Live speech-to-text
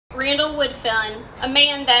Randall Woodfin, a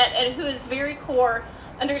man that, at his very core,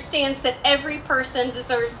 understands that every person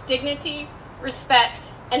deserves dignity,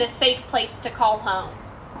 respect, and a safe place to call home.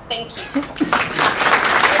 Thank you.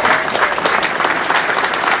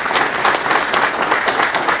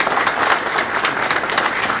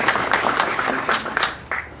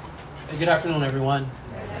 Good afternoon, everyone.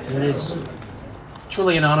 It is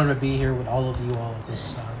truly an honor to be here with all of you all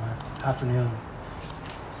this afternoon.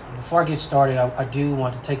 Before I get started, I do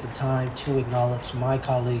want to take the time to acknowledge my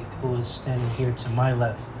colleague who is standing here to my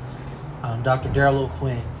left, Dr. Randall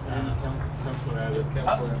Woodfin.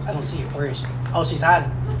 I don't see her. Where is she? Oh, she's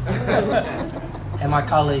hiding. And my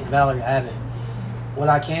colleague, Valerie Abbott. What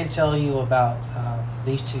I can tell you about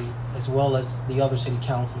these two, as well as the other city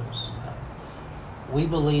councilors, we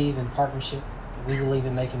believe in partnership. We believe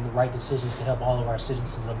in making the right decisions to help all of our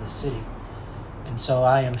citizens of this city. And so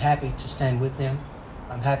I am happy to stand with them.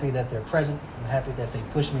 I'm happy that they're present. I'm happy that they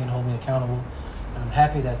push me and hold me accountable. And I'm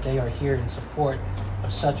happy that they are here in support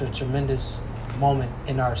of such a tremendous moment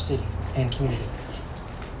in our city and community.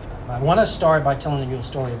 I want to start by telling you a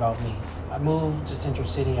story about me. I moved to Central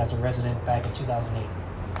City as a resident back in 2008.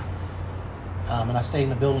 And I stayed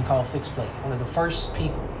in a building called Fixed Play. One of the first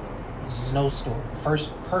people, this is no story, the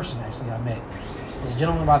first person actually I met was a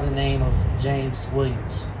gentleman by the name of James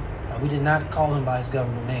Williams. We did not call him by his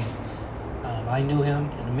government name. I knew him,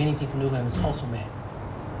 and many people knew him as Hustle Man.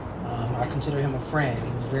 I consider him a friend.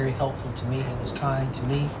 He was very helpful to me. He was kind to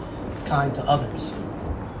me, kind to others.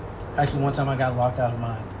 Actually, one time I got locked out of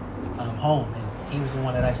my home, and he was the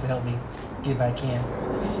one that actually helped me get back in.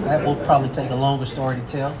 That will probably take a longer story to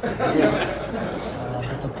tell.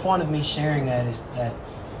 But the point of me sharing that is that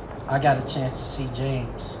I got a chance to see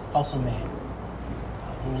James, Hustle Man,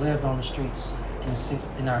 who lived on the streets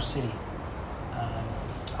in our city.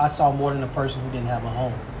 I saw more than a person who didn't have a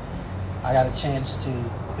home. I got a chance to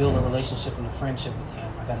build a relationship and a friendship with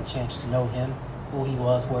him. I got a chance to know him, who he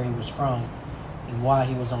was, where he was from, and why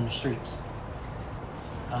he was on the streets.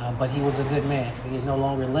 But he was a good man. He is no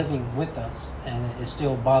longer living with us, and it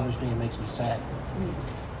still bothers me and makes me sad.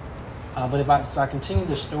 But if I continue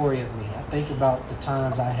the story of me, I think about the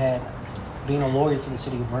times I had being a lawyer for the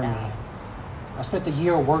city of Birmingham. I spent the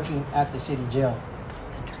year working at the city jail,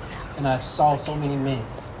 and I saw so many men.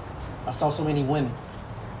 I saw so many women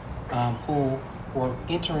who were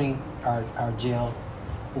entering our jail,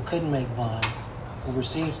 who couldn't make bond, who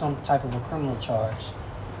received some type of a criminal charge,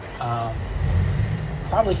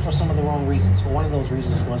 probably for some of the wrong reasons. But one of those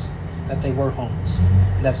reasons was that they were homeless,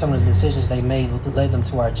 and that some of the decisions they made led them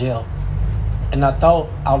to our jail. And I thought,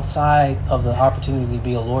 outside of the opportunity to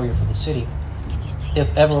be a lawyer for the city,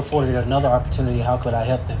 if ever afforded another opportunity, how could I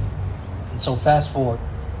help them? And so fast forward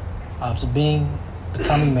to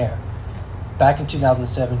becoming mayor. Back in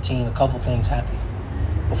 2017, a couple things happened.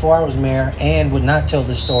 Before I was mayor, Ann would not tell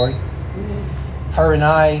this story. Her and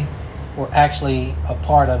I were actually a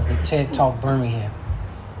part of the TED Talk Birmingham.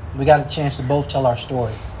 We got a chance to both tell our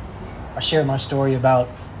story. I shared my story about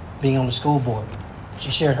being on the school board.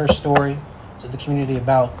 She shared her story to the community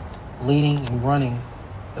about leading and running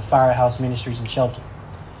the Firehouse Ministries and Shelter.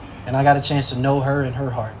 And I got a chance to know her and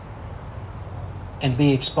her heart and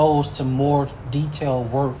be exposed to more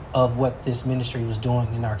detailed work of what this ministry was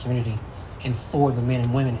doing in our community and for the men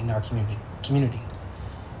and women in our community.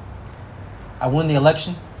 I won the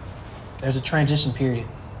election. There's a transition period.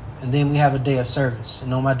 And then we have a day of service.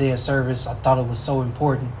 And on my day of service, I thought it was so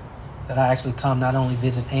important that I actually come not only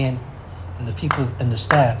visit Ann and the people and the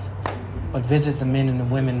staff, but visit the men and the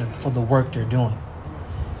women for the work they're doing.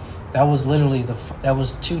 That was literally that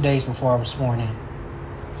was 2 days before I was sworn in.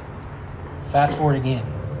 Fast forward again.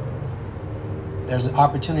 There's an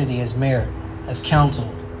opportunity as mayor, as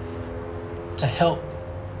council, to help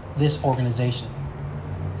this organization.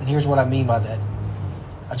 And here's what I mean by that.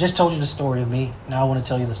 I just told you the story of me. Now I want to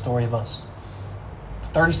tell you the story of us. For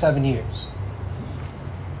 37 years,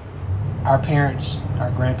 our parents,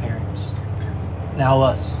 our grandparents, now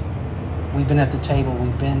us. We've been at the table.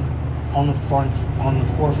 We've been on the forefront,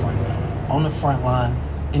 on the front line,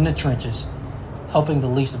 in the trenches, helping the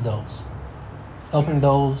least of those. Helping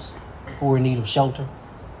those who are in need of shelter,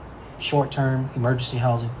 short-term emergency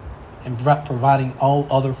housing, and providing all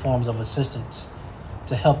other forms of assistance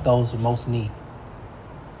to help those with most need.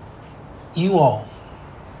 You all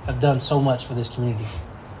have done so much for this community,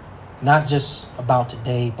 not just about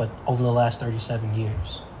today, but over the last 37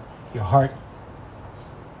 years. Your heart,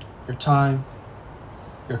 your time,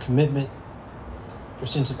 your commitment, your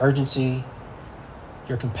sense of urgency,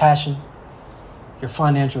 your compassion, your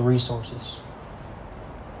financial resources.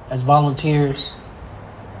 As volunteers,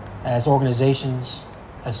 as organizations,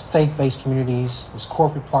 as faith-based communities, as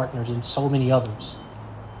corporate partners, and so many others.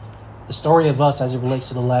 The story of us as it relates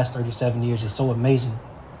to the last 37 years is so amazing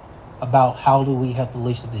about how do we help the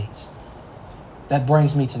least of these. That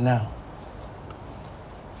brings me to now.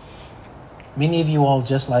 Many of you all,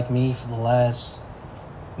 just like me, for the last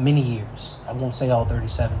many years, I won't say all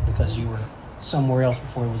 37 because you were somewhere else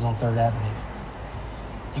before it was on 3rd Avenue.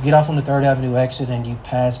 You get off on the 3rd Avenue exit and you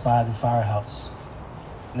pass by the Firehouse.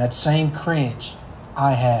 And that same cringe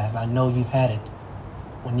I know you've had it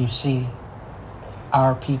when you see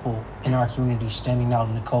our people in our community standing out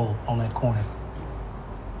in the cold on that corner,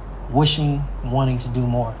 wishing, wanting to do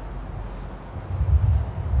more.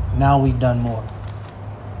 Now we've done more.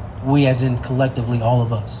 We, as in collectively all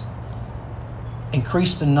of us,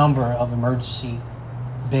 increase the number of emergency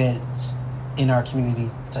beds in our community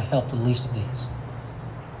to help the least of these.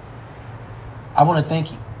 I want to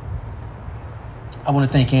thank you. I want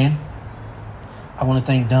to thank Ann. I want to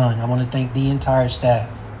thank Dunn. I want to thank the entire staff,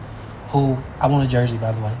 who, I want a jersey,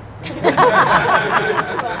 by the way.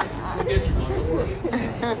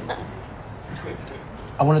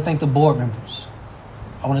 I want to thank the board members.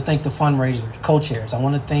 I want to thank the fundraisers, co-chairs. I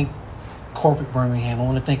want to thank corporate Birmingham. I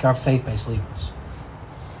want to thank our faith-based leaders.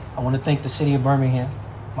 I want to thank the city of Birmingham,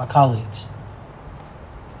 my colleagues.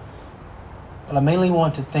 But I mainly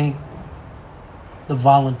want to thank the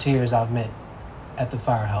volunteers I've met at the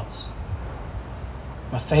Firehouse.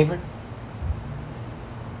 My favorite,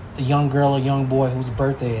 the young girl or young boy whose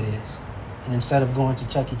birthday it is. And instead of going to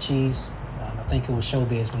Chuck E. Cheese, I think it was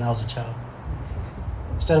Showbiz when I was a child.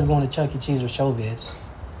 Instead of going to Chuck E. Cheese or Showbiz,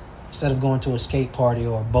 instead of going to a skate party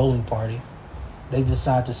or a bowling party, they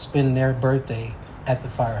decide to spend their birthday at the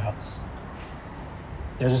Firehouse.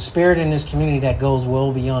 There's a spirit in this community that goes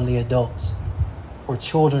well beyond the adults, where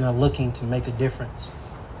children are looking to make a difference,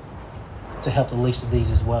 to help the least of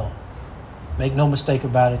these as well. Make no mistake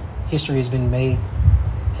about it, history has been made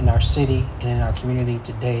in our city and in our community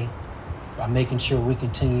today by making sure we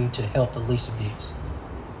continue to help the least of these.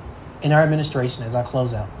 In our administration, as I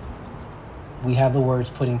close out, we have the words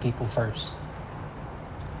putting people first.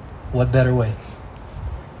 What better way?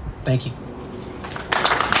 Thank you.